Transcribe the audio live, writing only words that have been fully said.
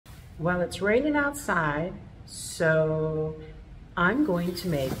Well, it's raining outside, so I'm going to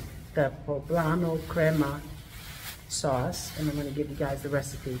make the Poblano Crema sauce, and I'm going to give you guys the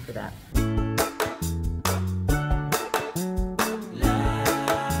recipe for that.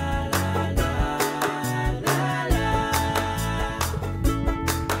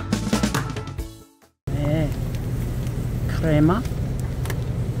 Crema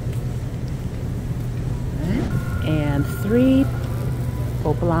and 3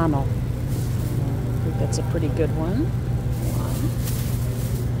 Poblano. I think that's a pretty good one.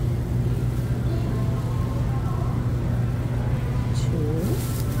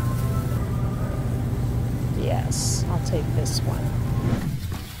 1, 2. Yes, I'll take this one.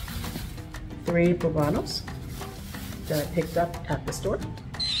 3 Poblanos that I picked up at the store.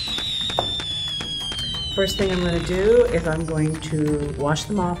 First thing I'm going to do is I'm going to wash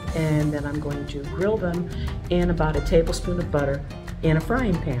them off, and then I'm going to grill them in about a tablespoon of butter in a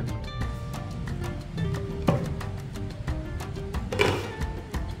frying pan.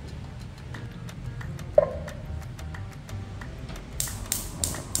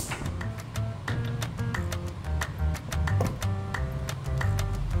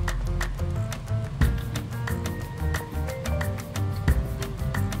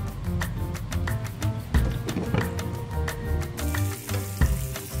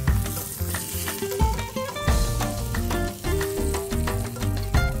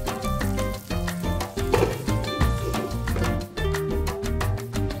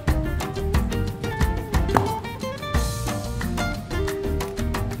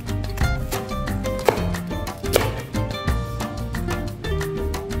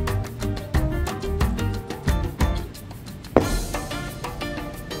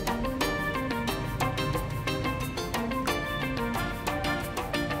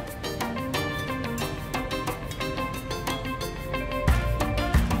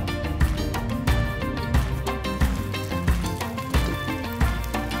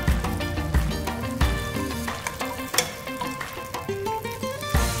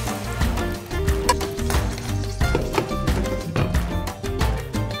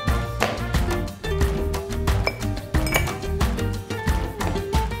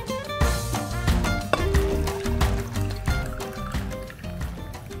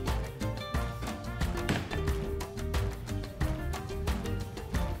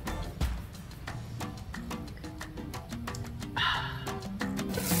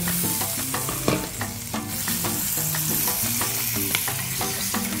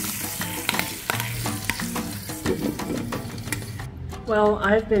 Well,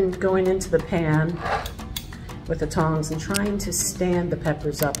 I've been going into the pan with the tongs and trying to stand the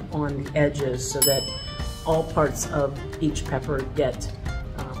peppers up on the edges so that all parts of each pepper get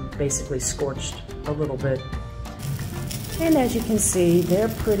basically scorched a little bit. And as you can see, they're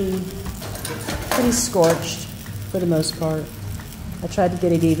pretty scorched for the most part. I tried to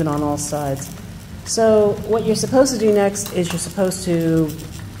get it even on all sides. So what you're supposed to do next is you're supposed to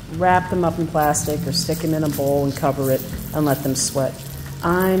wrap them up in plastic or stick them in a bowl and cover it and let them sweat.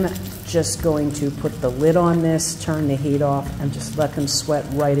 I'm just going to put the lid on this, turn the heat off, and just let them sweat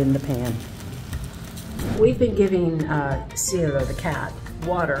right in the pan. We've been giving Cielo, the cat,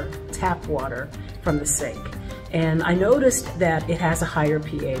 water, tap water from the sink. And I noticed that it has a higher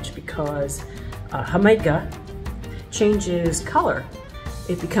pH because Jamaica changes color.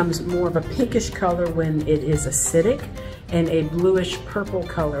 It becomes more of a pinkish color when it is acidic, and a bluish purple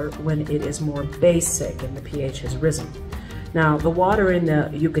color when it is more basic and the pH has risen. Now, the water in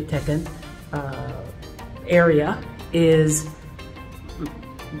the Yucatecan area is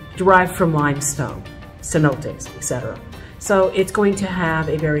derived from limestone, cenotes, etc. So it's going to have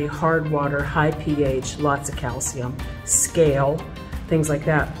a very hard water, high pH, lots of calcium, scale, things like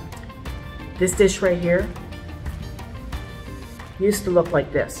that. This dish right here used to look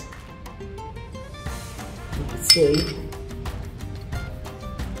like this. You can see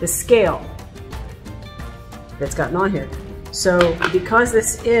the scale that's gotten on here. So because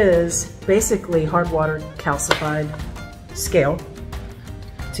this is basically hard water calcified scale,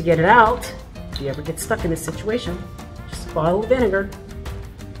 to get it out, if you ever get stuck in this situation, just a bottle of vinegar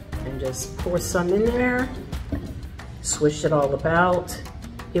and just pour some in there, swish it all about.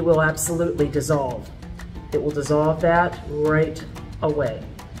 It will absolutely dissolve. It will dissolve that right away.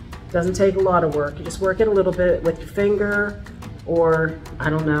 It doesn't take a lot of work. You just work it a little bit with your finger, or I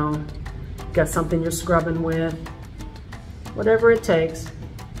don't know, got something you're scrubbing with, whatever it takes,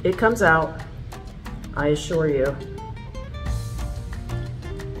 it comes out, I assure you.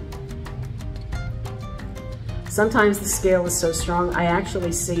 Sometimes the scale is so strong, I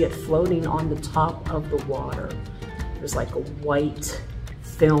actually see it floating on the top of the water. There's like a white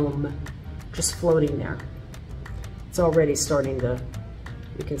film just floating there. It's already starting to,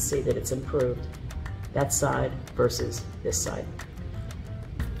 you can see that it's improved. That side versus this side.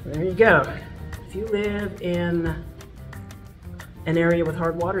 There you go. If you live in an area with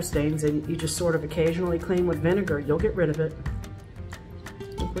hard water stains and you just sort of occasionally clean with vinegar, you'll get rid of it. I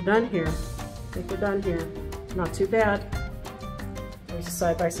think we're done here. I think we're done here. Not too bad. There's a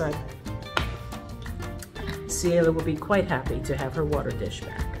side by side. Ciela will be quite happy to have her water dish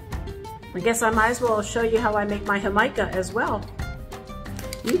back. I guess I might as well show you how I make my Jamaica as well.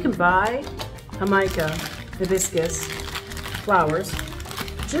 You can buy Jamaica hibiscus flowers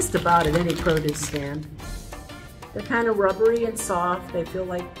just about at any produce stand. They're kind of rubbery and soft. They feel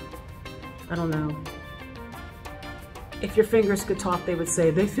like, I don't know. If your fingers could talk, they would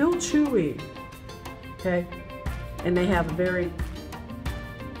say they feel chewy. Okay? And they have a very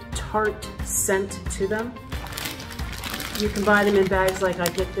tart scent to them. You can buy them in bags like I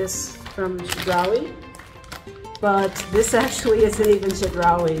get this from Chedraui, but this actually isn't even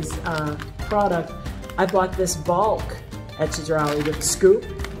Chedraui's product. I bought this bulk at Chedraui with a scoop,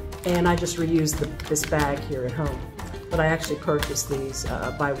 and I just reused this bag here at home. But I actually purchased these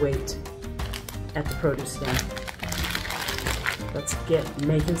by weight at the produce stand. Let's get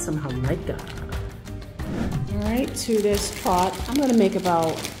making some Jamaica. All right, to this pot, I'm gonna make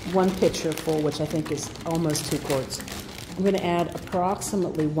about 1 pitcher full, which I think is almost 2 quarts. I'm gonna add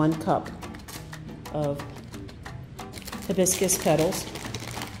approximately 1 cup of hibiscus petals.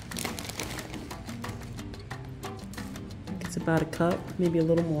 I think it's about 1 cup, maybe a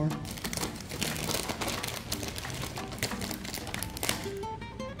little more.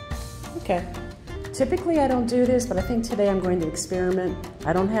 Okay. Typically I don't do this, but I think today I'm going to experiment.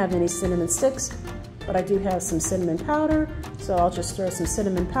 I don't have any cinnamon sticks, but I do have some cinnamon powder, so I'll just throw some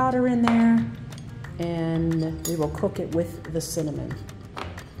cinnamon powder in there, and we will cook it with the cinnamon.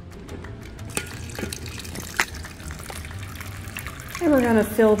 And we're gonna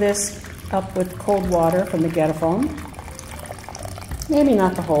fill this up with cold water from the Ghettophone. Maybe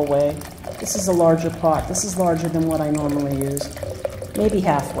not the whole way. This is a larger pot. This is larger than what I normally use. Maybe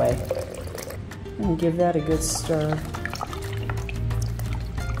halfway. And give that a good stir.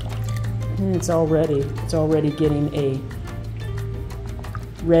 And it's already getting a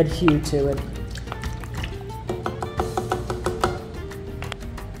red hue to it.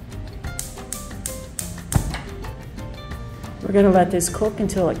 We're going to let this cook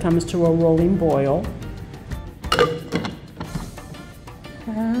until it comes to a rolling boil.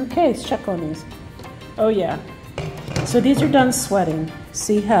 Okay, let's check on these. Oh yeah. So these are done sweating.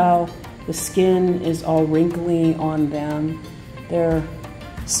 See how the skin is all wrinkly on them. They're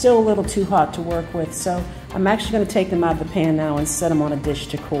still a little too hot to work with, so I'm actually going to take them out of the pan now and set them on a dish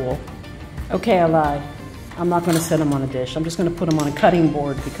to cool. Okay, I lied. I'm not going to set them on a dish. I'm just going to put them on a cutting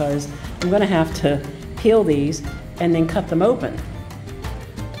board because I'm going to have to peel these and then cut them open.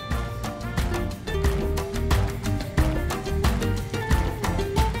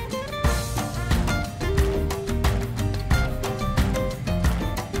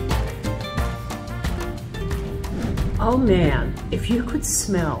 Oh man, if you could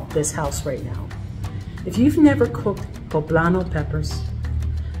smell this house right now. If you've never cooked Poblano peppers,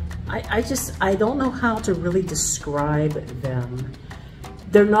 I don't know how to really describe them.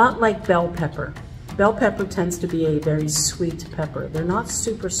 They're not like bell pepper. Bell pepper tends to be a very sweet pepper. They're not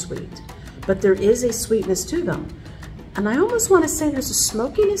super sweet, but there is a sweetness to them. And I almost want to say there's a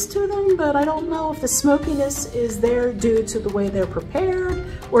smokiness to them, but I don't know if the smokiness is there due to the way they're prepared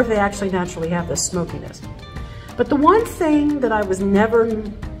or if they actually naturally have the smokiness. But the one thing that I was never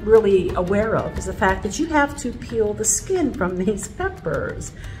really aware of is the fact that you have to peel the skin from these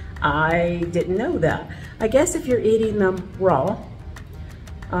peppers. I didn't know that. I guess if you're eating them raw,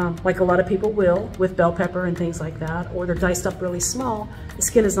 like a lot of people will with bell pepper and things like that, or they're diced up really small, the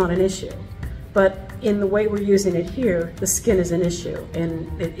skin is not an issue. But in the way we're using it here, the skin is an issue,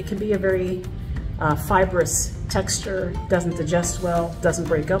 and it can be a very fibrous texture, doesn't digest well, doesn't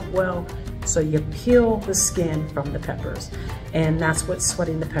break up well. So you peel the skin from the peppers, and that's what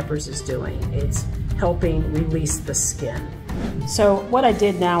sweating the peppers is doing. It's helping release the skin. So what I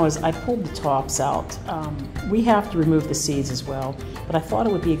did now is I pulled the tops out. We have to remove the seeds as well, but I thought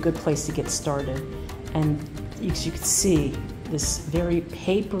it would be a good place to get started. And as you can see, this very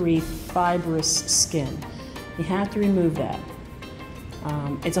papery, fibrous skin. You have to remove that.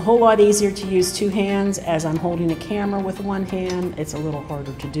 It's a whole lot easier to use 2 hands. As I'm holding a camera with 1 hand, it's a little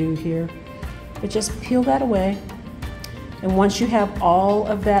harder to do here. But just peel that away. And once you have all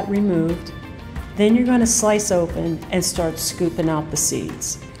of that removed, then you're going to slice open and start scooping out the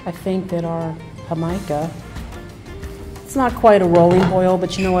seeds. I think that our Jamaica It's not quite a rolling boil,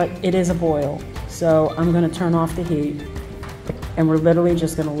 but you know what? It is a boil. So I'm gonna turn off the heat, and we're literally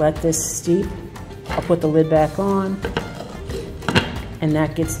just gonna let this steep. I'll put the lid back on, and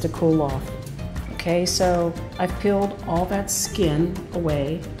that gets to cool off. Okay, so I've peeled all that skin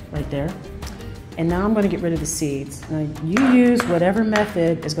away right there. And now I'm gonna get rid of the seeds. Now, you use whatever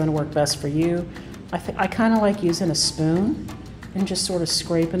method is gonna work best for you. I kinda like using a spoon and just sort of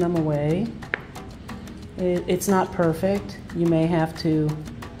scraping them away. It's not perfect. You may have to,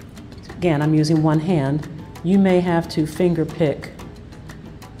 again, I'm using one hand. You may have to finger pick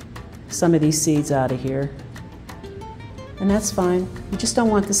some of these seeds out of here. And that's fine. You just don't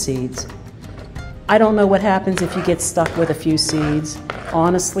want the seeds. I don't know what happens if you get stuck with a few seeds.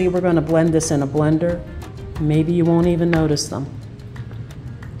 Honestly, we're going to blend this in a blender. Maybe you won't even notice them.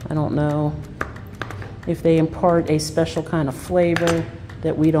 I don't know if they impart a special kind of flavor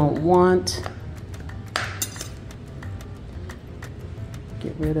that we don't want.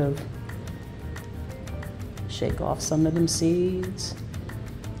 Get rid of, shake off some of them seeds.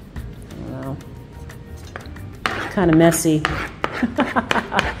 I don't know. Kind of messy.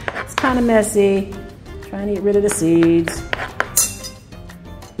 It's kind of messy. Trying to get rid of the seeds.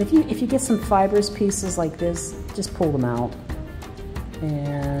 If you get some fibrous pieces like this, just pull them out.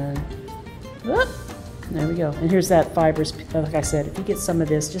 And whoop, there we go. And here's that fibrous, like I said, if you get some of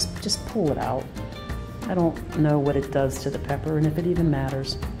this, just pull it out. I don't know what it does to the pepper and if it even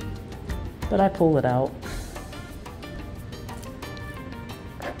matters, but I pull it out.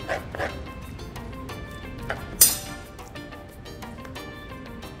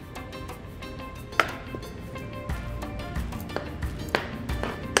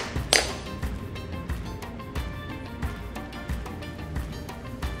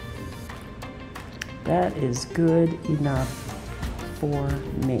 That is good enough for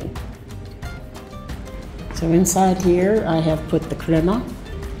me. So inside here, I have put the crema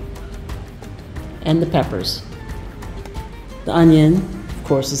and the peppers. The onion, of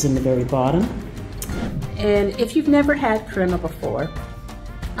course, is in the very bottom. And if you've never had crema before,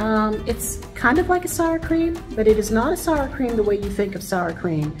 it's kind of like a sour cream, but it is not a sour cream the way you think of sour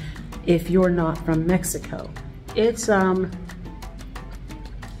cream if you're not from Mexico. It's not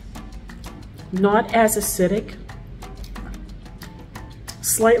as acidic,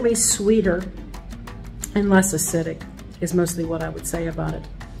 slightly sweeter and less acidic is mostly what I would say about it.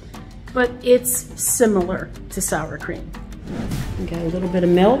 But it's similar to sour cream. We got a little bit of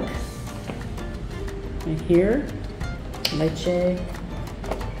milk right here, leche.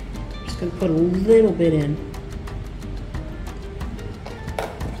 Just gonna put a little bit in.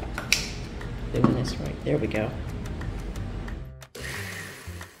 Doing this right, there we go.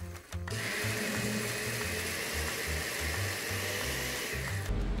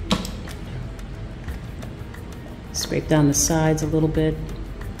 Scrape down the sides a little bit.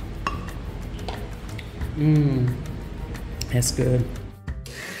 That's good.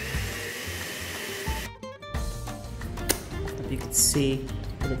 You can see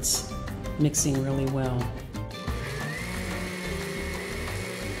that it's mixing really well.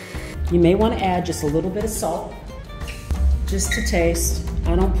 You may want to add just a little bit of salt, just to taste.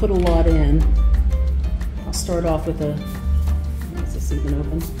 I don't put a lot in. I'll start off with is this even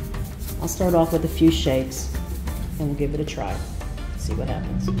open? I'll start off with a few shakes. And we'll give it a try. See what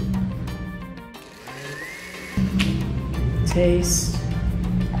happens. Taste.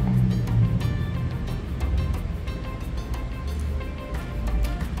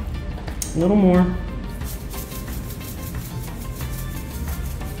 A little more.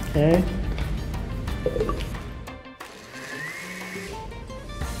 Okay.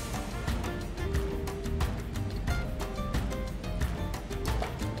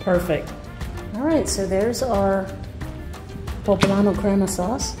 Perfect. All right, so there's our Poblano crema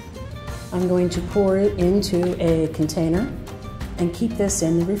sauce. I'm going to pour it into a container and keep this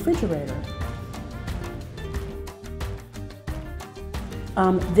in the refrigerator.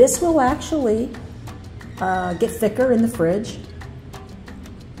 This will actually get thicker in the fridge.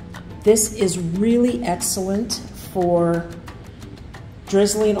 This is really excellent for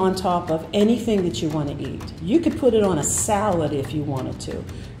drizzling on top of anything that you want to eat. You could put it on a salad if you wanted to.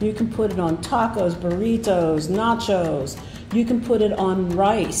 You can put it on tacos, burritos, nachos. You can put it on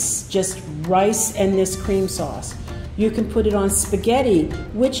rice, just rice and this cream sauce. You can put it on spaghetti,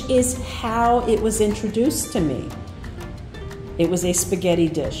 which is how it was introduced to me. It was a spaghetti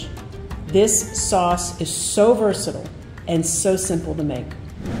dish. This sauce is so versatile and so simple to make.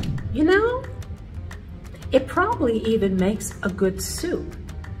 You know, it probably even makes a good soup.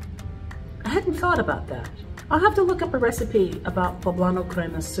 I hadn't thought about that. I'll have to look up a recipe about Poblano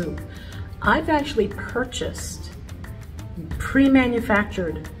crema soup. I've actually purchased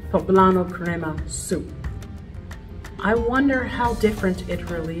pre-manufactured Poblano Crema soup. I wonder how different it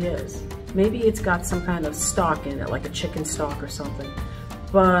really is. Maybe it's got some kind of stock in it, like a chicken stock or something.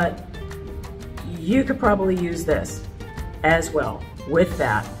 But you could probably use this as well with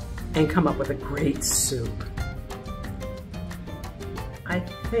that and come up with a great soup. I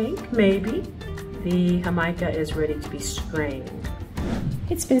think maybe the Jamaica is ready to be strained.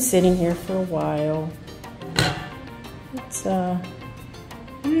 It's been sitting here for a while.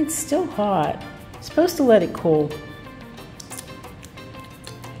 It's still hot. I'm supposed to let it cool.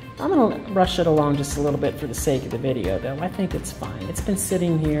 I'm gonna rush it along just a little bit for the sake of the video though. I think it's fine. It's been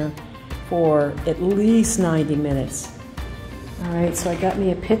sitting here for at least 90 minutes. All right, so I got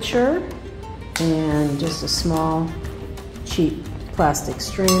me a pitcher and just a small, cheap plastic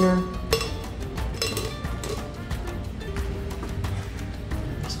strainer.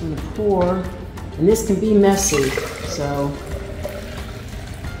 Just gonna pour, and this can be messy, so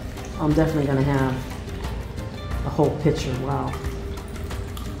I'm definitely gonna have a whole pitcher. Wow.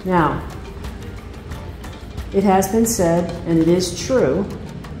 Now, it has been said, and it is true,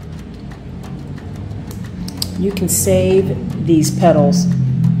 you can save these petals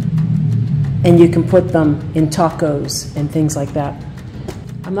and you can put them in tacos and things like that.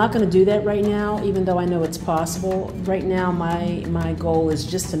 I'm not going to do that right now, even though I know it's possible. Right now, my goal is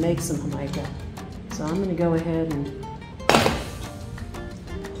just to make some Jamaica. So I'm going to go ahead and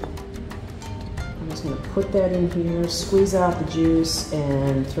I'm just going to put that in here, squeeze out the juice,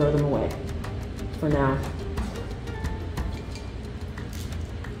 and throw them away for now.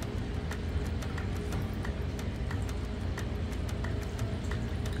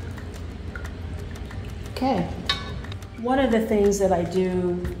 Okay. One of the things that I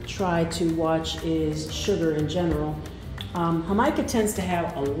do try to watch is sugar in general. Jamaica tends to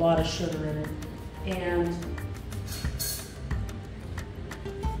have a lot of sugar in it, and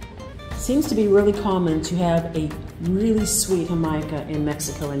seems to be really common to have a really sweet Jamaica in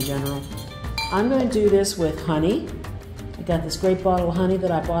Mexico in general. I'm going to do this with honey. I got this great bottle of honey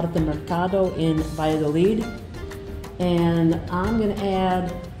that I bought at the Mercado in Valladolid, and I'm going to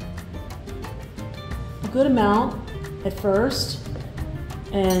add a good amount at first,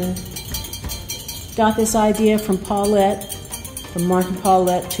 and got this idea from Paulette, from Mark and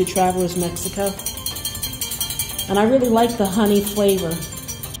Paulette, Two Travelers Mexico, and I really like the honey flavor.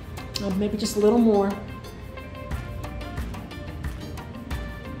 Maybe just a little more.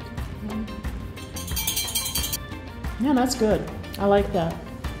 Yeah, that's good. I like that.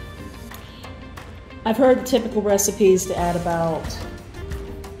 I've heard the typical recipes to add about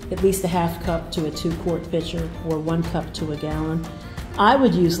at least a half cup to a 2-quart pitcher, or 1 cup to a gallon. I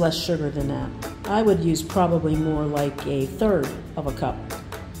would use less sugar than that. I would use probably more like a 1/3 of a cup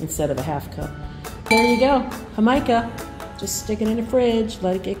instead of a half cup. There you go, Jamaica. Just stick it in the fridge,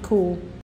 let it get cool.